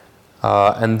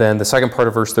 And then the second part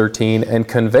of verse 13, and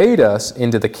conveyed us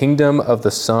into the kingdom of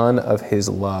the Son of his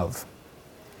love.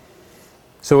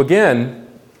 So again,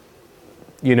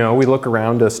 we look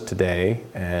around us today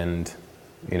and,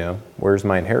 where's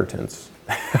my inheritance?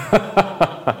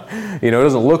 It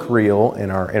doesn't look real in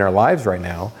our lives right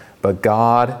now, but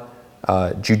God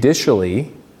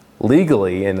judicially,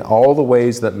 legally, in all the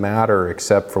ways that matter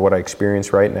except for what I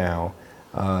experience right now,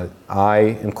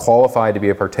 I am qualified to be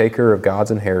a partaker of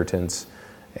God's inheritance,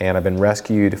 and I've been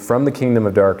rescued from the kingdom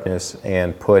of darkness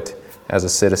and put as a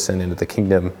citizen into the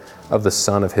kingdom of the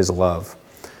Son of his love.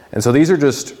 And so these are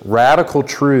just radical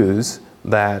truths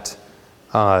that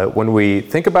when we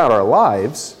think about our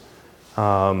lives,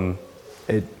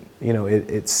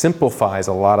 it simplifies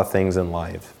a lot of things in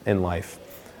life.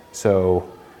 So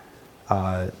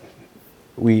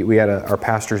we had our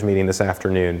pastors meeting this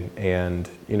afternoon, and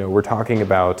we're talking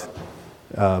about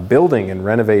building and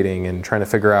renovating and trying to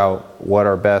figure out what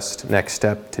our best next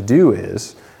step to do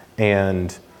is.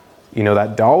 And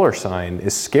that dollar sign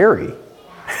is scary.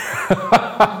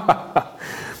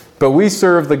 But we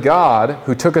serve the God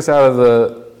who took us out of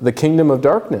the kingdom of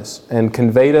darkness and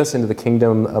conveyed us into the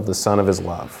kingdom of the Son of his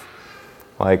love.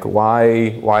 Like,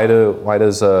 why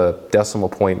does a decimal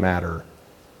point matter?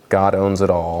 God owns it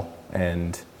all,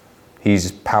 and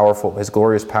he's powerful. His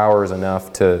glorious power is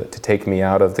enough to take me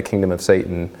out of the kingdom of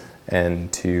Satan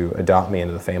and to adopt me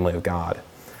into the family of God.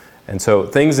 And so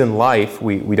things in life,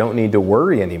 we don't need to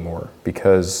worry anymore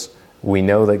because we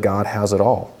know that God has it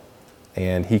all.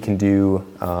 And he can do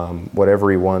whatever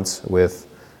he wants with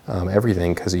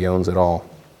everything because he owns it all.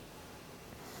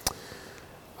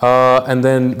 And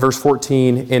then verse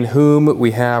 14, in whom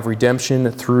we have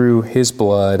redemption through his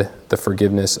blood, the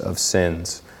forgiveness of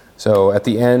sins. So at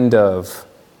the end of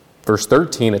verse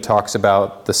 13, it talks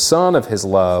about the Son of his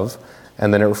love,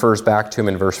 and then it refers back to him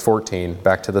in verse 14,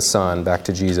 back to the Son, back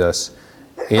to Jesus.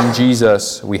 In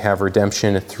Jesus, we have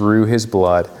redemption through his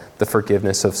blood, the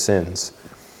forgiveness of sins.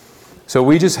 So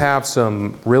we just have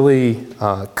some really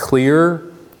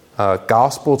clear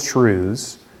gospel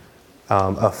truths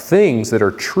of things that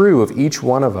are true of each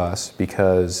one of us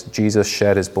because Jesus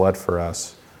shed his blood for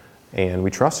us and we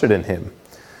trusted in him.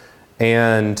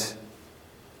 And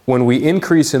when we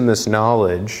increase in this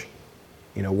knowledge,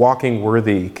 walking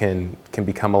worthy can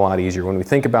become a lot easier. When we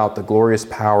think about the glorious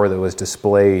power that was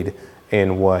displayed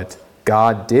in what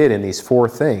God did in these 4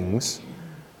 things,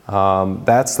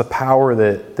 that's the power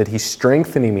that he's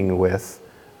strengthening me with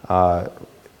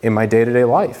in my day-to-day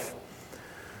life.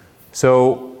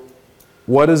 So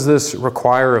what does this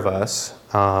require of us?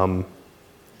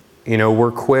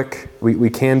 we're quick, we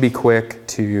can be quick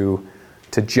to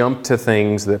jump to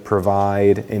things that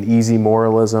provide an easy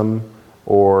moralism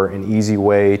or an easy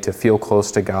way to feel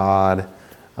close to God,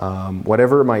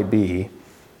 whatever it might be.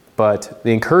 But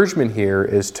the encouragement here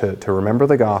is to remember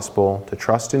the gospel, to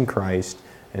trust in Christ,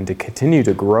 and to continue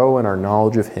to grow in our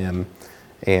knowledge of Him,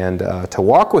 and to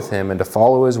walk with Him and to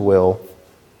follow His will,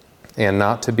 and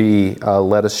not to be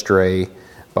led astray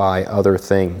by other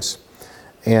things.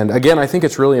 And again, I think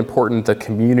it's really important the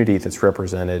community that's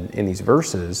represented in these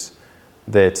verses,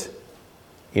 that,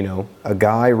 a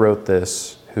guy wrote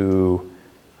this who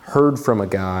heard from a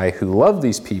guy who loved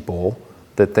these people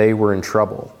that they were in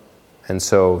trouble. And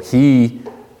so he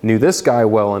knew this guy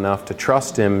well enough to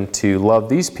trust him to love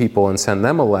these people and send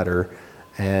them a letter.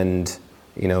 And,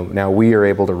 now we are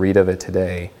able to read of it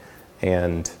today.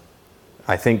 And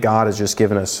I think God has just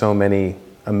given us so many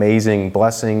amazing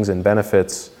blessings and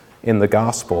benefits in the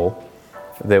gospel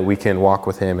that we can walk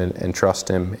with Him and trust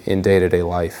Him in day-to-day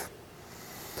life.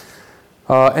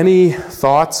 Any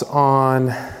thoughts on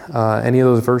any of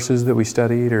those verses that we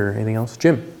studied or anything else?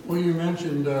 Jim? Well, you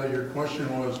mentioned your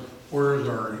question was, where is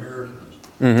our inheritance?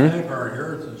 Mm-hmm. I think our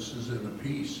inheritance is in the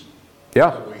peace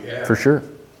that we have. For sure.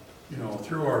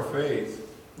 Through our faith,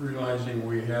 realizing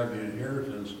we have the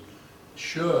inheritance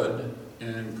should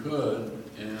and could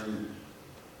and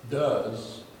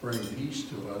does bring peace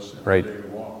to us in our daily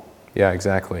walk. Yeah,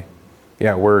 exactly.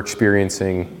 Yeah, we're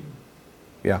experiencing,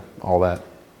 all that.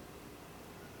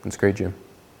 That's great, Jim.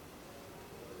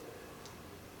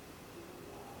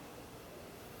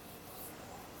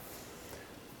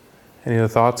 Any other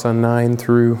thoughts on 9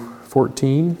 through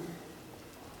 14?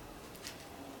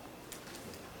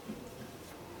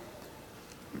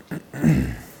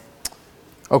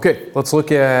 Okay, let's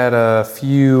look at a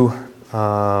few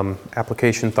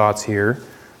application thoughts here.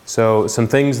 So some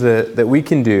things that we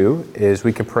can do is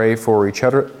we can pray for each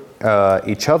other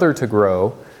to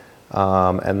grow,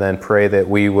 and then pray that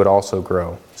we would also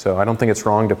grow. So I don't think it's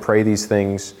wrong to pray these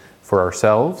things for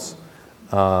ourselves.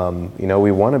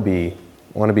 We want to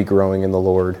be growing in the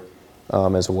Lord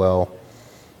as well.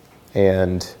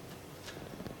 And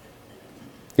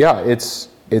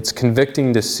it's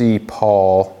convicting to see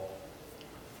Paul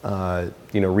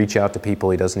reach out to people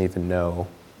he doesn't even know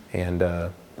and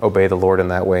obey the Lord in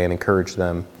that way and encourage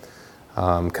them.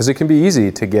 Because it can be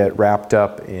easy to get wrapped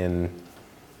up in,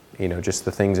 just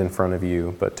the things in front of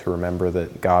you, but to remember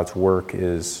that God's work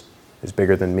is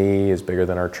bigger than me, is bigger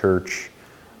than our church,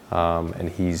 and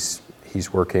He's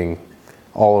working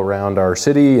all around our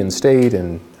city and state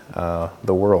and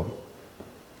the world.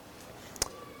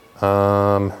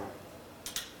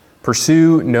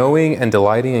 Pursue knowing and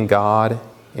delighting in God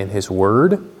in His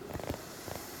Word.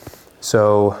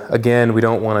 So again, we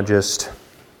don't want to just,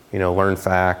 learn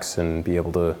facts and be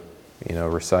able to,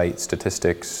 recite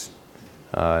statistics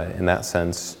in that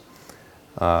sense.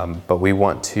 But we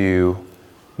want to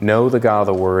know the God of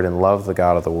the Word and love the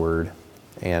God of the Word.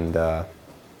 And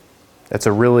that's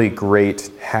a really great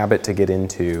habit to get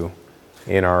into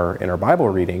in our Bible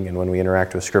reading and when we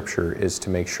interact with Scripture, is to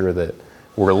make sure that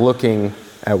we're looking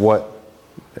at what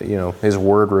His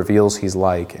Word reveals He's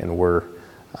like, and we're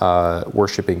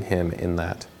worshiping Him in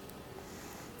that.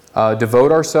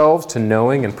 Devote ourselves to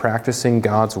knowing and practicing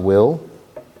God's will.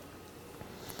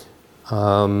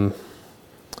 I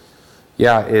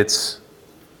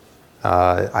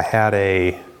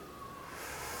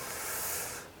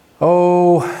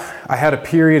had a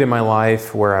period in my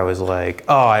life where I was like,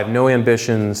 I have no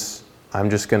ambitions. I'm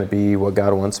just going to be what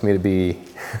God wants me to be.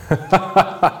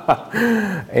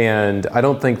 And I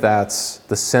don't think that's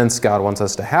the sense God wants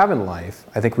us to have in life.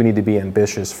 I think we need to be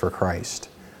ambitious for Christ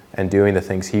and doing the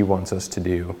things He wants us to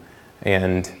do,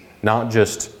 and not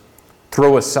just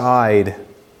throw aside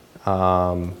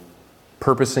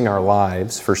purposing our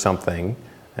lives for something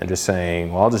and just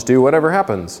saying, well, I'll just do whatever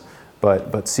happens,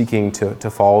 but seeking to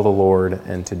follow the Lord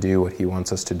and to do what He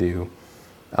wants us to do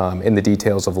in the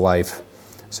details of life.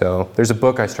 So there's a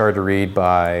book I started to read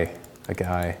by a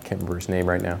guy, I can't remember his name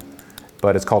right now,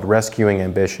 but it's called Rescuing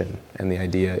Ambition. And the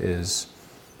idea is,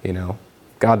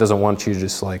 God doesn't want you to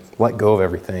just let go of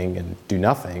everything and do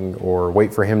nothing or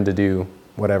wait for Him to do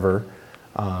whatever,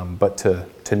 but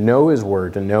to know His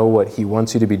Word, to know what He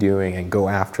wants you to be doing and go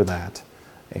after that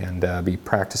and be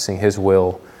practicing His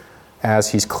will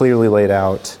as He's clearly laid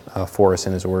out for us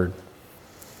in His Word.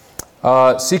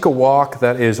 Seek a walk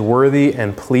that is worthy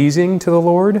and pleasing to the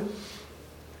Lord.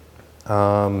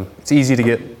 It's easy to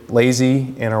get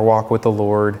lazy in our walk with the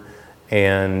Lord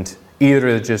and either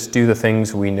to just do the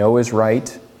things we know is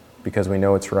right because we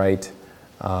know it's right,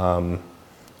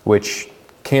 which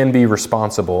can be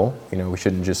responsible. We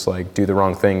shouldn't just like do the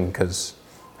wrong thing because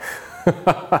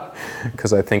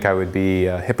I think I would be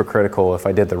hypocritical if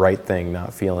I did the right thing,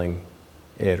 not feeling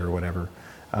it or whatever.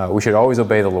 We should always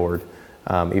obey the Lord,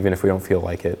 even if we don't feel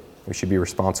like it. We should be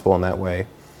responsible in that way.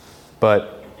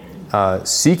 But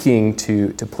seeking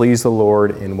to please the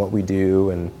Lord in what we do,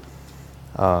 and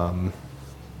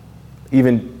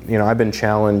even, I've been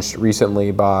challenged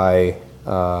recently by,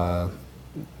 the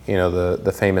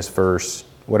famous verse,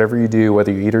 whatever you do,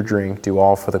 whether you eat or drink, do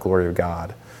all for the glory of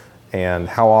God. And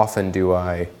how often do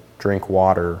I drink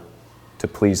water to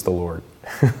please the Lord?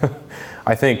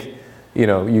 I think,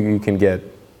 you can get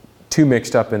too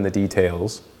mixed up in the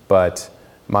details, but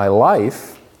my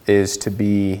life is to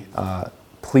be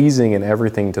pleasing in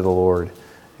everything to the Lord,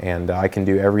 and I can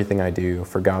do everything I do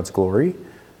for God's glory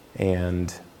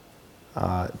and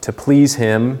to please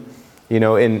Him.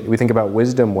 And we think about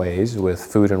wisdom ways with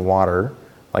food and water,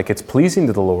 like it's pleasing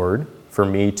to the Lord for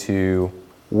me to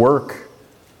work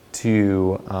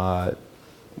to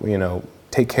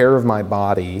take care of my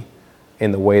body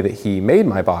in the way that He made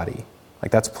my body.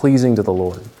 Like that's pleasing to the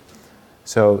Lord.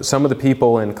 So some of the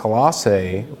people in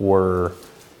Colossae were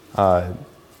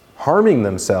harming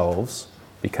themselves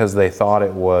because they thought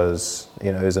it was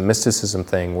a mysticism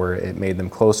thing where it made them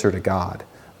closer to God.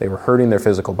 They were hurting their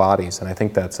physical bodies, and I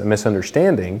think that's a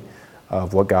misunderstanding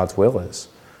of what God's will is.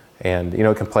 And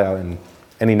it can play out in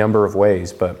any number of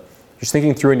ways, but just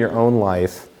thinking through in your own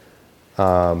life,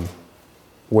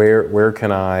 where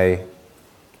can I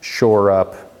shore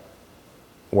up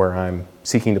where I'm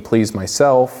seeking to please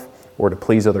myself or to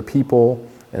please other people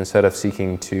instead of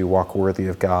seeking to walk worthy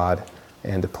of God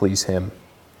and to please Him.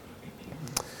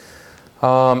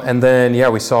 And then,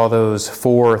 we saw those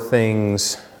 4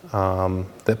 things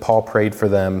that Paul prayed for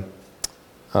them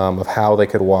of how they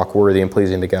could walk worthy and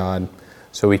pleasing to God.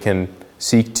 So we can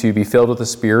seek to be filled with the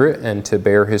Spirit and to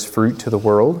bear His fruit to the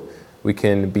world. We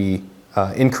can be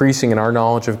increasing in our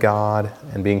knowledge of God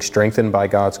and being strengthened by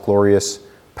God's glorious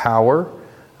power,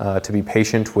 to be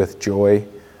patient with joy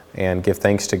and give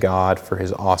thanks to God for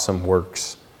His awesome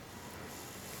works.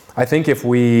 I think if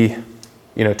we,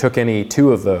 took any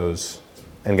 2 of those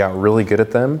and got really good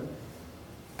at them,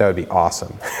 that would be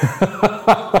awesome.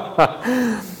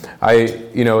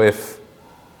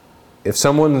 If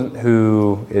someone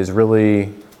who is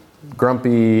really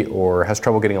grumpy or has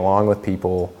trouble getting along with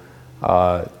people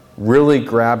really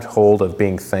grabbed hold of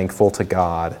being thankful to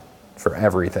God for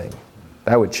everything,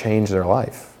 that would change their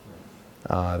life.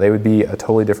 They would be a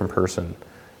totally different person.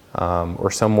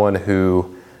 Or someone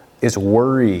who is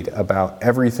worried about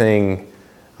everything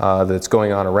that's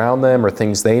going on around them or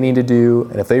things they need to do.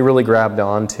 And if they really grabbed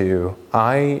on to,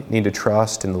 I need to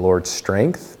trust in the Lord's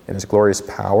strength and His glorious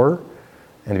power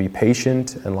and to be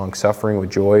patient and long-suffering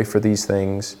with joy for these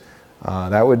things,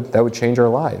 that would change our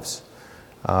lives.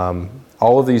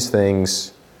 All of these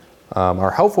things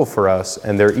are helpful for us,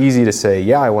 and they're easy to say,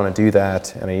 yeah, I want to do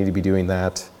that, and I need to be doing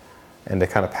that, and to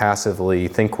kind of passively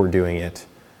think we're doing it.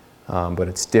 But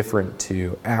it's different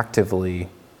to actively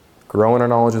grow in our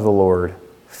knowledge of the Lord,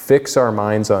 fix our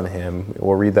minds on Him.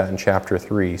 We'll read that in chapter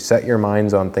 3. Set your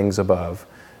minds on things above,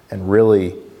 and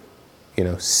really,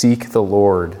 seek the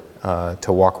Lord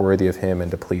to walk worthy of Him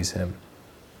and to please Him.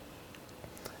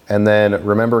 And then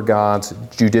remember God's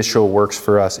judicial works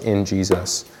for us in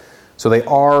Jesus. So they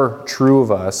are true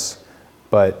of us,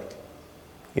 but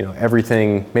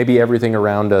maybe everything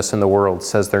around us in the world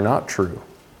says they're not true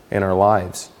in our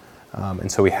lives.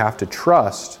 And so we have to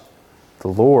trust the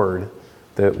Lord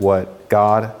that what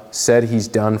God said He's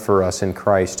done for us in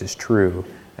Christ is true,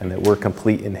 and that we're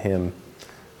complete in Him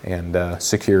and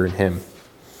secure in Him.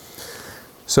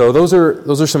 So those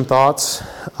are some thoughts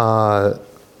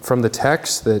from the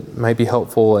text that might be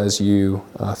helpful as you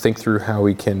think through how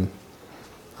we can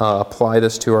apply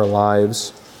this to our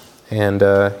lives. And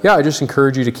I just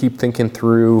encourage you to keep thinking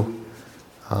through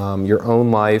your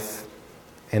own life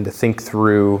and to think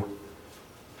through,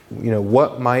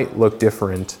 what might look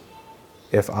different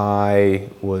if I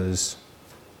was,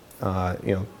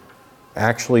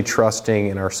 actually trusting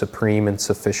in our supreme and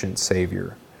sufficient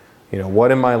Savior.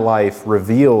 What in my life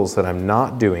reveals that I'm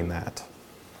not doing that?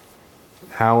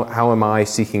 How am I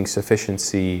seeking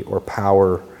sufficiency or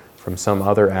power from some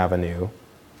other avenue?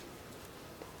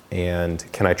 And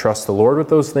can I trust the Lord with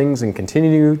those things and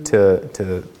continue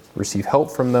to receive help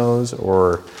from those?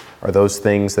 Or are those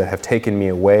things that have taken me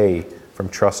away from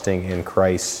trusting in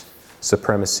Christ's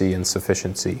supremacy and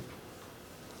sufficiency?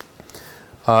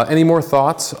 Any more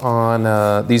thoughts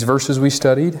on these verses we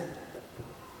studied?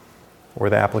 Or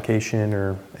the application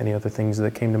or any other things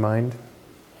that came to mind?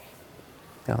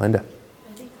 Yeah, Linda.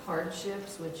 I think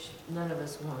hardships, which none of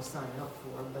us want to sign up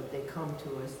for, but they come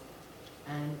to us.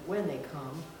 And when they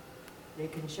come, they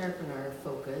can sharpen our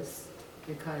focus,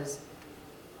 because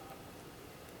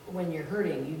when you're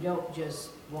hurting, you don't just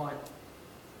want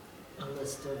a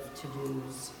list of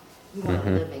to-dos. You want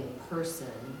a living person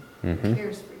who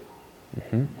cares for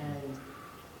you.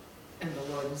 And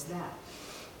the Lord is that.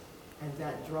 And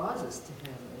that draws us to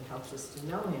him and helps us to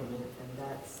know him, and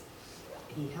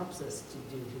he helps us to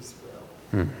do his will.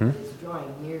 It's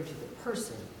drawing near to the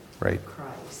person of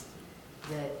Christ.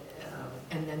 That,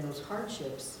 and then those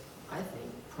hardships, I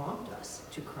think, prompt us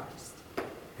to Christ.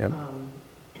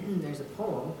 There's a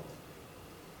poem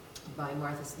by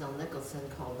Martha Snell Nicholson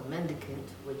called The Mendicant,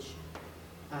 which,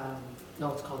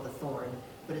 no, it's called The Thorn,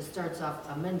 but it starts off,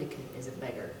 a mendicant is a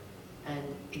beggar. And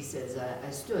he says,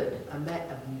 I stood, a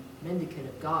mendicant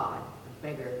of God, a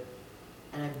beggar,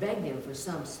 and I begged him for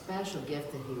some special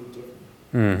gift that he would give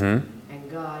me. And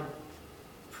God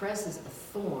presses a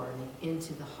thorn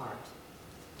into the heart.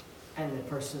 And the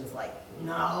person's like,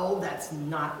 no, that's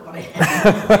not what I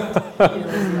had. You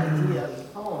know, that's the idea of the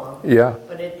poem. Yeah.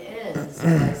 But it ends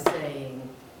by saying,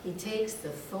 he takes the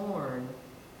thorn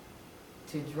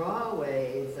to draw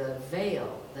away the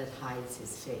veil that hides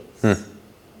his face.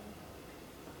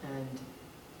 And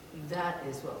that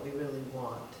is what we really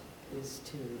want, is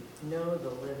to know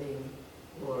the living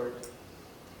Lord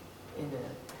in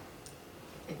an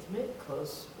intimate,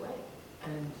 close way.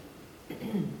 And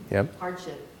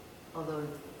hardship, although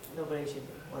nobody should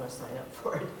want to sign up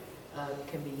for it,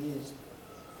 can be used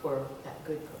for that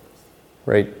good purpose.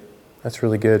 Right. That's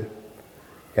really good.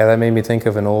 Yeah, that made me think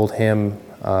of an old hymn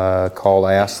called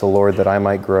I Ask the Lord That I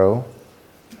Might Grow.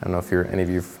 I don't know if any of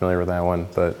you are familiar with that one,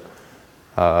 but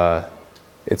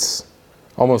it's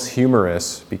almost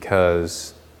humorous,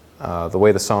 because the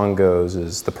way the song goes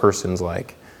is the person's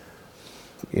like,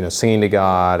 you know, singing to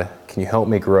God, can you help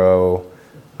me grow?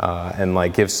 And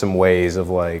like give some ways of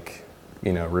like,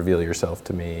 you know, reveal yourself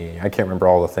to me. I can't remember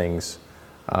all the things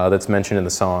that's mentioned in the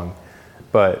song,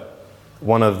 but I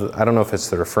don't know if it's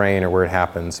the refrain or where it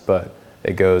happens, but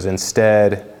it goes,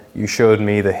 instead, you showed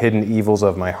me the hidden evils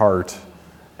of my heart.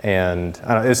 And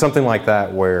it's something like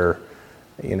that, where,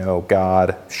 you know,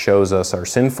 God shows us our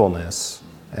sinfulness,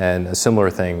 and a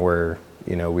similar thing where,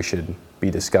 you know, we should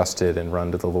be disgusted and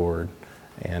run to the Lord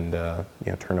and, you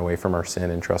know, turn away from our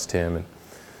sin and trust him. And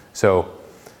so,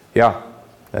 yeah,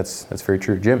 that's very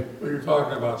true. Jim? Well, you're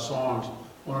talking about songs.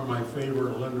 One of my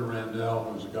favorite, Linda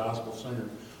Randell, who's a gospel singer,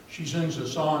 she sings a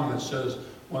song that says,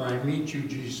 when I meet you,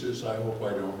 Jesus, I hope I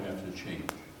don't have to change.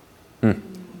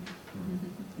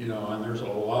 You know, and there's a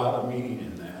lot of meaning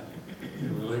in that,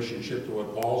 in relationship to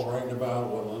what Paul's writing about,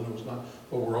 what Linda was talking,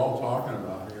 what we're all talking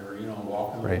about here, you know,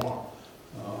 walking the walk.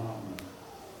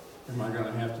 Am I going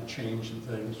to have to change some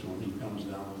things when he comes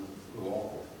down the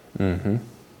walk?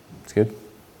 That's good.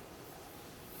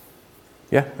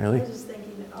 Yeah, really. I was just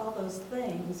thinking that all those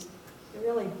things, the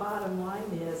really bottom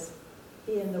line is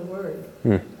be in the Word.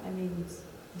 I mean,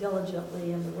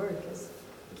 diligently in the Word, because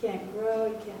you can't grow,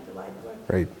 you can't divide the Word.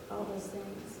 Right. All those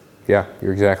things. Yeah,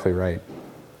 you're exactly right.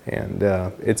 And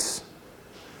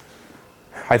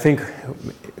I think,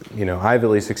 you know, I've at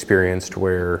least experienced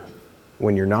where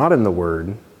when you're not in the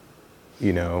Word,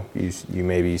 you know, you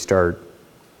maybe start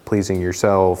pleasing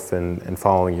yourself and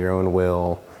following your own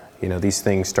will. You know, these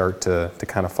things start to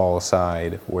kind of fall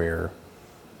aside, where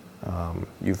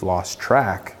you've lost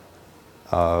track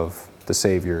of the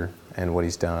Savior and what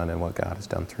he's done and what God has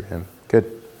done through him.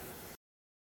 Good.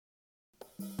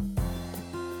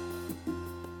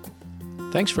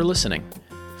 Thanks for listening.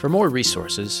 For more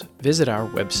resources, visit our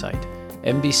website,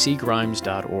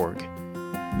 mbcgrimes.org.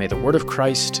 May the word of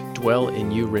Christ dwell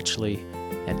in you richly,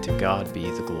 and to God be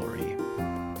the glory.